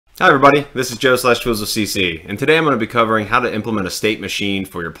Hi everybody, this is Joe/FoozleCC, and today I'm going to be covering how to implement a state machine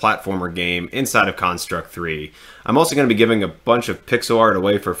for your platformer game inside of Construct 3. I'm also going to be giving a bunch of pixel art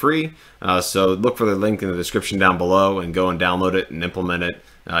away for free, so look for the link in the description down below and go and download it and implement it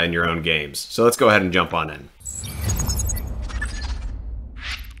in your own games. So let's go ahead and jump on in.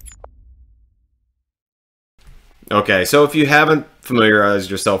 Okay, so if you haven't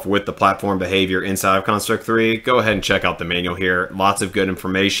familiarized yourself with the platform behavior inside of Construct 3, go ahead and check out the manual here. Lots of good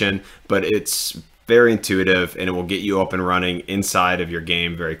information, but it's very intuitive and it will get you up and running inside of your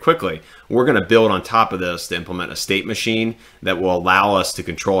game very quickly. We're going to build on top of this to implement a state machine that will allow us to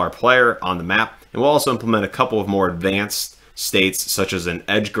control our player on the map, and we'll also implement a couple of more advanced states such as an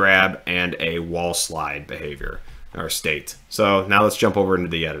edge grab and a wall slide behavior or state. So now let's jump over into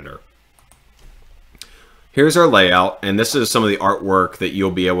the editor. Here's our layout, and this is some of the artwork that you'll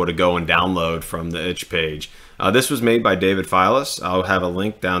be able to go and download from the itch page. This was made by davidfilus. I'll have a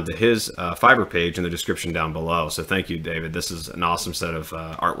link down to his Fiverr page in the description down below. So thank you, David. This is an awesome set of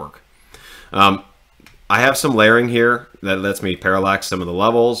artwork. I have some layering here that lets me parallax some of the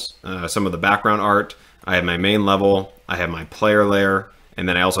levels, some of the background art. I have my main level, I have my player layer, and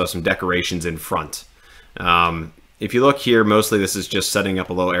then I also have some decorations in front. If you look here, mostly this is just setting up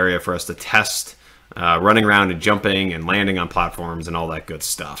a little area for us to test running around and jumping and landing on platforms and all that good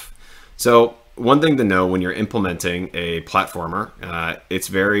stuff. So one thing to know when you're implementing a platformer, it's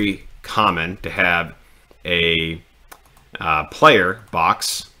very common to have a player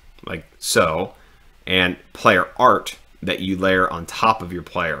box like so and player art that you layer on top of your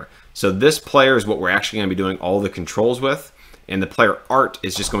player. So this player is what we're actually going to be doing all the controls with, and the player art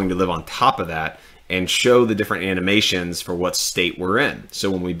is just going to live on top of that and show the different animations for what state we're in.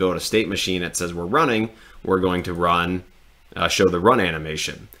 So when we build a state machine that says we're running, we're going to run, show the run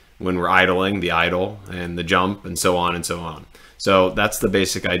animation. When we're idling, the idle, and the jump, and so on and so on. So that's the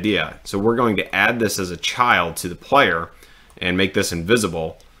basic idea. So we're going to add this as a child to the player and make this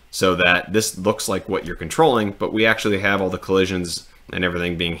invisible so that this looks like what you're controlling, but we actually have all the collisions and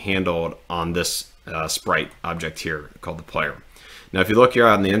everything being handled on this sprite object here called the player. Now, if you look here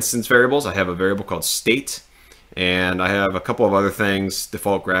on the instance variables, I have a variable called state, and I have a couple of other things,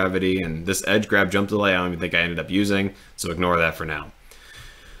 default gravity, and this edge grab jump delay I don't even think I ended up using, so ignore that for now.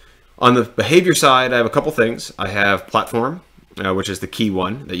 On the behavior side, I have a couple things. I have platform, which is the key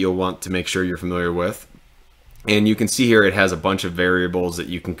one that you'll want to make sure you're familiar with. And you can see here it has a bunch of variables that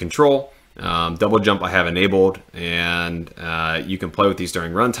you can control. Double jump I have enabled, and you can play with these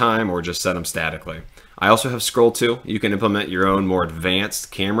during runtime or just set them statically. I also have scroll to. You can implement your own more advanced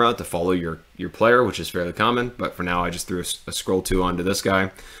camera to follow your player, which is fairly common, but for now I just threw a scroll to onto this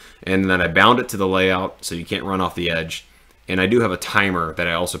guy. And then I bound it to the layout so you can't run off the edge. And I do have a timer that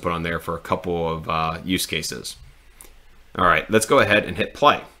I also put on there for a couple of use cases. All right, let's go ahead and hit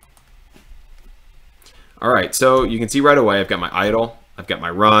play. All right, so you can see right away I've got my idle, I've got my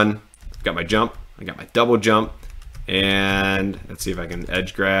run, I've got my jump, I got my double jump, and let's see if I can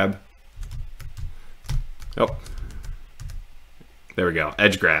edge grab. Oh, there we go,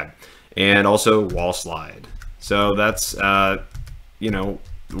 edge grab, and also wall slide. So that's, you know,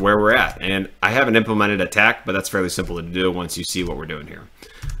 where we're at. And I haven't implemented attack, but that's fairly simple to do once you see what we're doing here.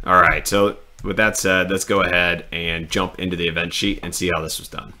 All right, so with that said, let's go ahead and jump into the event sheet and see how this was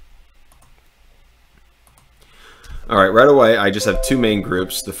done. All right, right away, I just have two main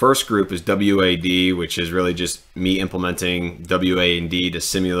groups. The first group is WAD, which is really just me implementing WAD to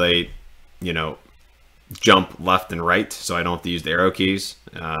simulate, you know, jump left and right, so I don't have to use the arrow keys.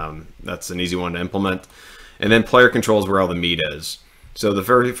 That's an easy one to implement. And then player controls where all the meat is. So the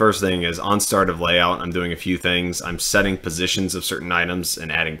very first thing is on start of layout, I'm doing a few things. I'm setting positions of certain items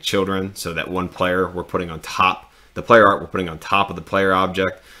and adding children, so that one player we're putting on top, the player art we're putting on top of the player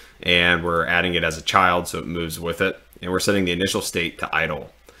object, and we're adding it as a child so it moves with it. And we're setting the initial state to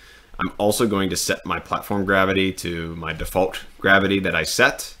idle. I'm also going to set my platform gravity to my default gravity that I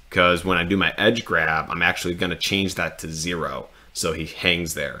set, because when I do my edge grab, I'm actually going to change that to 0, so he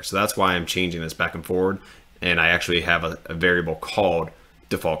hangs there. So that's why I'm changing this back and forward, and I actually have a variable called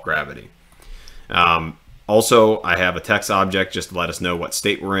default gravity. Also, I have a text object just to let us know what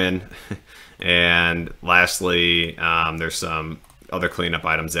state we're in. And lastly, there's some other cleanup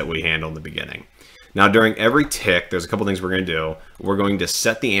items that we handle in the beginning. Now, during every tick, there's a couple things we're going to do. We're going to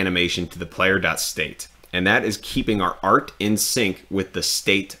set the animation to the player.state. And that is keeping our art in sync with the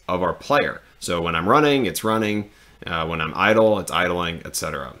state of our player. So when I'm running, it's running. When I'm idle, it's idling,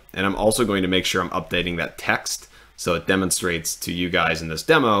 etc. And I'm also going to make sure I'm updating that text so it demonstrates to you guys in this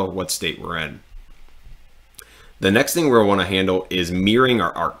demo what state we're in. The next thing we'll want to handle is mirroring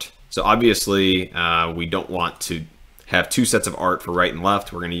our art. So obviously, we don't want to have two sets of art for right and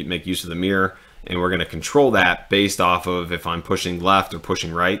left. We're going to make use of the mirror, and we're going to control that based off of if I'm pushing left or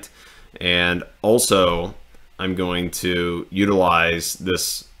pushing right. And also, I'm going to utilize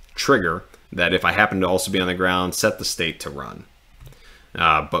this trigger that if I happen to also be on the ground, set the state to run.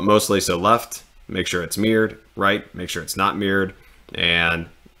 But mostly, so left, make sure it's mirrored, right, make sure it's not mirrored, and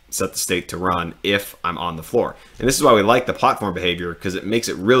set the state to run if I'm on the floor. And this is why we like the platform behavior, because it makes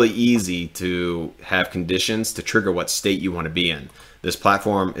it really easy to have conditions to trigger what state you want to be in. This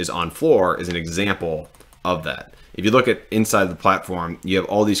platform is on floor is an example of that. If you look at inside the platform, you have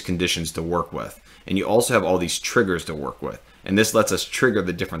all these conditions to work with, and you also have all these triggers to work with. And this lets us trigger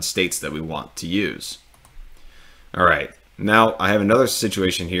the different states that we want to use. All right, now I have another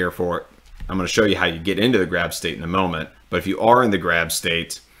situation here for, I'm going to show you how you get into the grab state in a moment. But if you are in the grab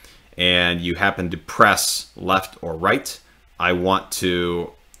state, and you happen to press left or right, I want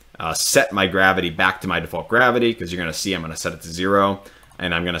to set my gravity back to my default gravity, because you're going to see I'm going to set it to 0,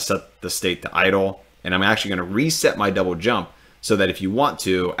 and I'm going to set the state to idle, and I'm actually going to reset my double jump so that if you want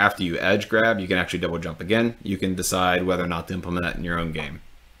to, after you edge grab, you can actually double jump again. You can decide whether or not to implement that in your own game.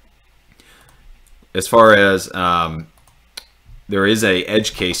 As far as there is a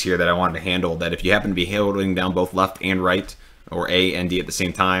edge case here that I wanted to handle, that if you happen to be holding down both left and right, or A and D at the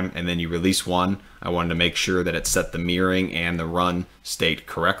same time, and then you release one, I wanted to make sure that it set the mirroring and the run state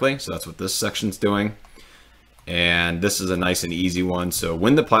correctly. So that's what this section's doing. And this is a nice and easy one. So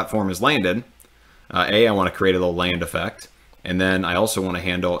when the platform is landed, I want to create a little land effect. And then I also want to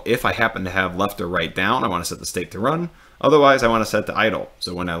handle, if I happen to have left or right down, I want to set the state to run. Otherwise, I want to set to idle.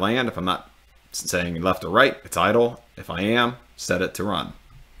 So when I land, if I'm not saying left or right, it's idle. If I am, set it to run.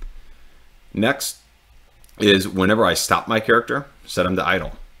 Next is whenever I stop my character, set him to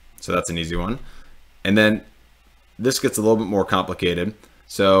idle. So that's an easy one. And then this gets a little bit more complicated.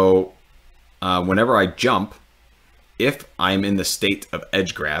 So whenever I jump, if I'm in the state of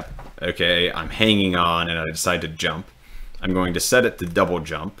edge grab, okay, I'm hanging on and I decide to jump, I'm going to set it to double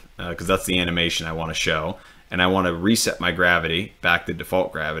jump because that's the animation I want to show. And I want to reset my gravity back to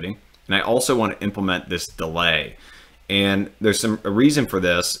default gravity. And I also want to implement this delay. And there's a reason for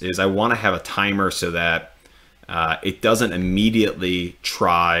this is I want to have a timer so that it doesn't immediately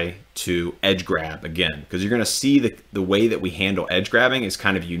try to edge grab again, because you're going to see the way that we handle edge grabbing is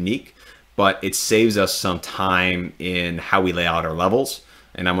kind of unique, but it saves us some time in how we lay out our levels.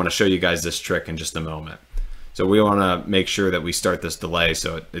 And I'm going to show you guys this trick in just a moment. So we want to make sure that we start this delay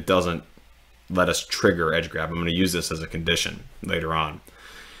so it doesn't let us trigger edge grab. I'm going to use this as a condition later on.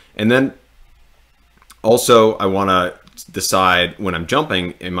 And then also I want to decide when I'm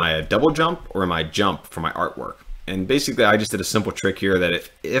jumping, am I a double jump or am I jump for my artwork? And basically I just did a simple trick here that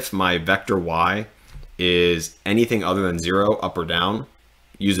if my vector Y is anything other than 0, up or down,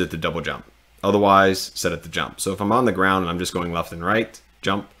 use it to double jump. Otherwise, set it to jump. So if I'm on the ground and I'm just going left and right,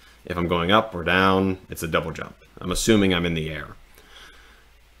 jump. If I'm going up or down, it's a double jump. I'm assuming I'm in the air.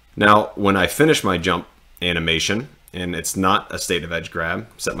 Now, when I finish my jump animation, and it's not a state of edge grab,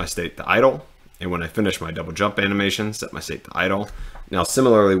 set my state to idle. And when I finish my double jump animation, set my state to idle. Now,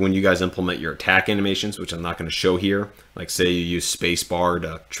 similarly, when you guys implement your attack animations, which I'm not going to show here, like say you use space bar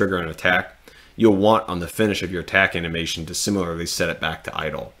to trigger an attack, you'll want on the finish of your attack animation to similarly set it back to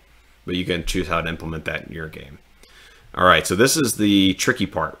idle. But you can choose how to implement that in your game. All right, so this is the tricky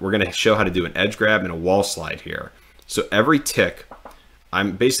part. We're going to show how to do an edge grab and a wall slide here. So every tick,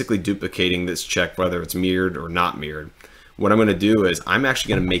 I'm basically duplicating this check, whether it's mirrored or not mirrored. What I'm going to do is I'm actually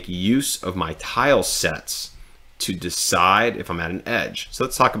going to make use of my tile sets to decide if I'm at an edge. So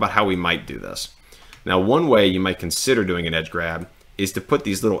let's talk about how we might do this. Now, one way you might consider doing an edge grab is to put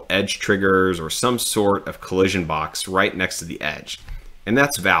these little edge triggers or some sort of collision box right next to the edge. And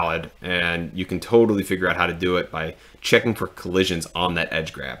that's valid, and you can totally figure out how to do it by checking for collisions on that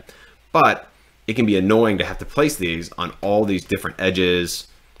edge grab. But it can be annoying to have to place these on all these different edges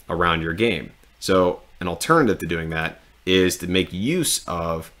around your game. So an alternative to doing that is to make use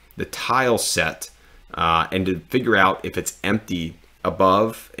of the tile set and to figure out if it's empty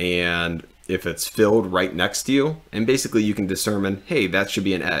above and if it's filled right next to you. And basically you can determine, hey, that should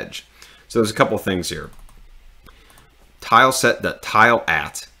be an edge. So there's a couple things here. Tile set that tile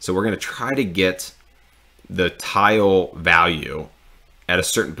at. So we're going to try to get the tile value at a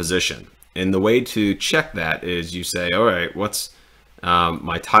certain position. And the way to check that is you say, all right, what's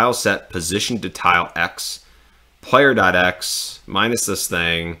my tile set position to tile X, player.x minus this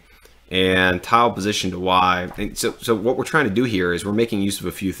thing, and tile position to Y. And so what we're trying to do here is we're making use of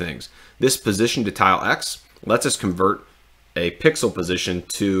a few things. This position to tile X lets us convert a pixel position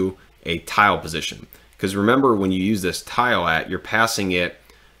to a tile position. Because remember, when you use this tile at, you're passing it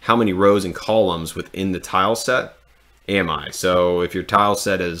how many rows and columns within the tile set. AMI. So if your tile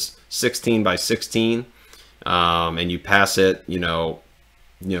set is 16 by 16 and you pass it, 2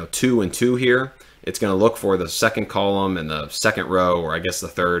 and 2 here, it's going to look for the second column and the second row, or I guess the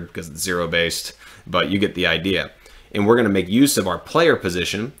third because it's zero based, but you get the idea. And we're going to make use of our player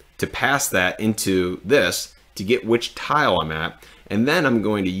position to pass that into this to get which tile I'm at. And then I'm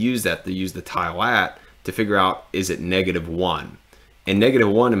going to use that to use the tile at to figure out, is it -1? And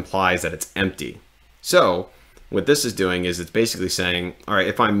 -1 implies that it's empty. So what this is doing is it's basically saying, all right,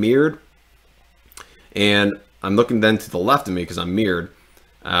 if I'm mirrored and I'm looking then to the left of me because I'm mirrored,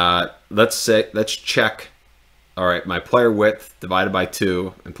 let's check, all right, my player width divided by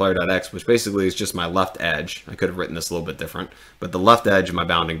 2 and player.x, which basically is just my left edge. I could have written this a little bit different, but the left edge of my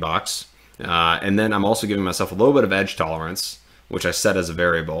bounding box. And then I'm also giving myself a little bit of edge tolerance, which I set as a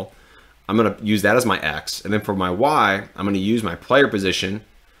variable. I'm going to use that as my x. And then for my y, I'm going to use my player position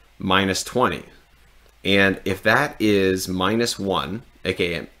 -20. And if that is -1,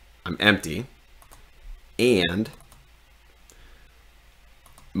 aka I'm empty, and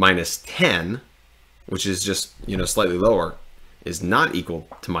 -10, which is just, slightly lower, is not equal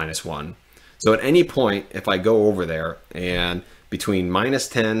to -1. So at any point, if I go over there and between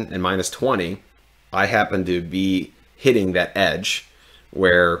 -10 and -20, I happen to be hitting that edge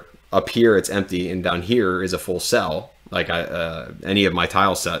where up here it's empty and down here is a full cell, like any of my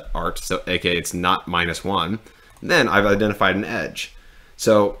tile set art, so aka it's not -1, then I've identified an edge.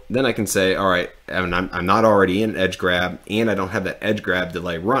 So then I can say, all right, I'm not already in edge grab, and I don't have that edge grab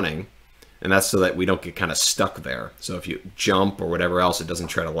delay running, and that's so that we don't get kind of stuck there. So if you jump or whatever else, it doesn't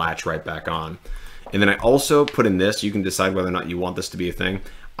try to latch right back on. And then I also put in this, you can decide whether or not you want this to be a thing.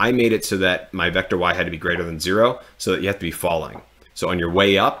 I made it so that my vector y had to be greater than 0, so that you have to be falling. So on your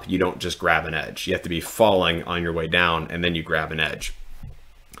way up, you don't just grab an edge. You have to be falling on your way down, and then you grab an edge.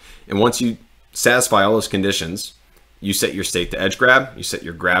 And once you satisfy all those conditions, you set your state to edge grab, you set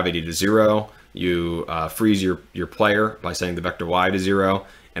your gravity to 0, you freeze your player by setting the vector y to 0,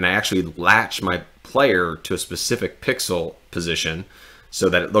 and I actually latch my player to a specific pixel position so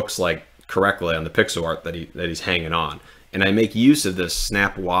that it looks like correctly on the pixel art that he's hanging on. And I make use of this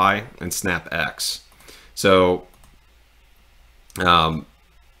snap y and snap x. So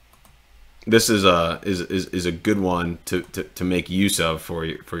this is a good one to make use of for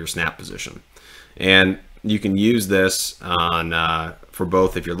your snap position. And you can use this on for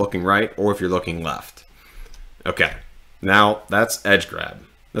both if you're looking right or if you're looking left. Okay, now that's edge grab.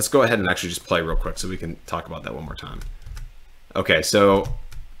 Let's go ahead and actually just play real quick so we can talk about that one more time. Okay, so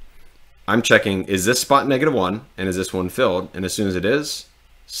I'm checking, is this spot -1 and is this one filled? And as soon as it is,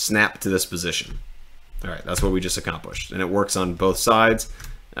 snap to this position. All right, that's what we just accomplished. And it works on both sides.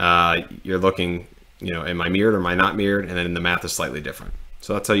 You're looking, am I mirrored or am I not mirrored? And then the math is slightly different.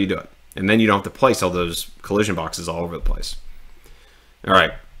 So that's how you do it. And then you don't have to place all those collision boxes all over the place. All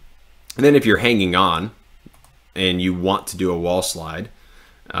right. And then if you're hanging on and you want to do a wall slide,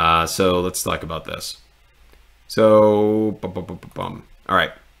 so let's talk about this. So, all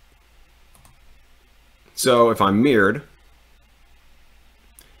right. So if I'm mirrored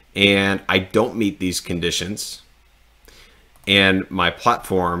and I don't meet these conditions and my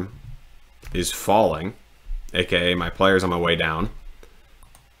platform is falling, aka my player's on my way down,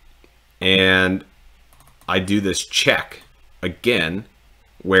 and I do this check again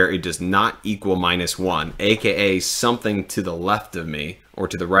where it does not equal -1, aka something to the left of me or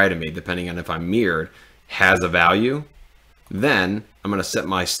to the right of me, depending on if I'm mirrored, has a value, then I'm going to set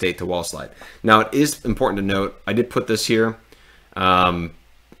my state to wall slide. Now it is important to note, I did put this here.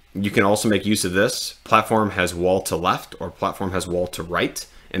 You can also make use of this. Platform has wall to left or platform has wall to right,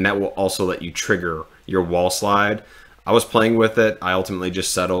 and that will also let you trigger your wall slide. I was playing with it. I ultimately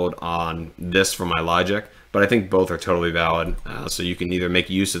just settled on this for my logic, but I think both are totally valid. So you can either make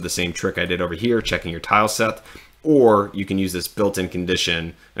use of the same trick I did over here, checking your tile set, or you can use this built-in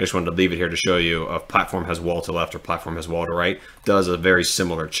condition. I just wanted to leave it here to show you if platform has wall to left or platform has wall to right, does a very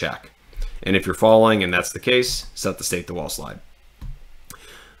similar check. And if you're falling and that's the case, set the state to wall slide.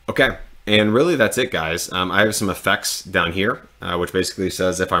 Okay, and really that's it, guys. I have some effects down here, which basically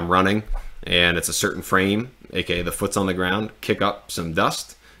says if I'm running and it's a certain frame, aka the foot's on the ground, kick up some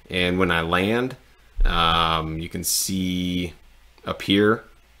dust. And when I land, you can see up here,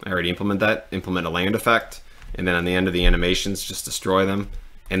 I already implement a land effect. And then on the end of the animations, just destroy them.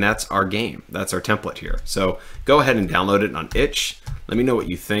 And that's our game. That's our template here. So go ahead and download it on itch. Let me know what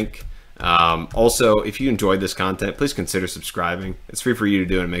you think. Also, if you enjoyed this content, please consider subscribing. It's free for you to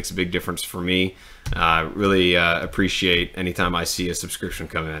do, and it makes a big difference for me. Really appreciate anytime I see a subscription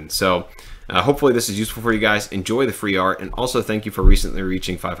come in. So hopefully this is useful for you guys. Enjoy the free art, and also thank you for recently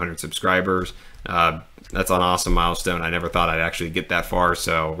reaching 500 subscribers. That's an awesome milestone. I never thought I'd actually get that far,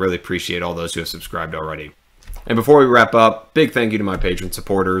 so really appreciate all those who have subscribed already. And before we wrap up, big thank you to my patron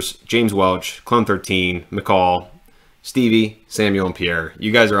supporters, James Welch, Clone13, McCall, Stevie, Samuel, and Pierre.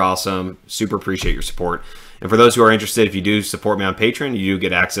 You guys are awesome. Super appreciate your support. And for those who are interested, if you do support me on Patreon, you do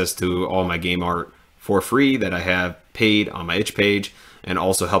get access to all my game art for free that I have paid on my itch page, and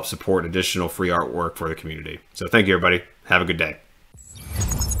also help support additional free artwork for the community. So thank you, everybody. Have a good day.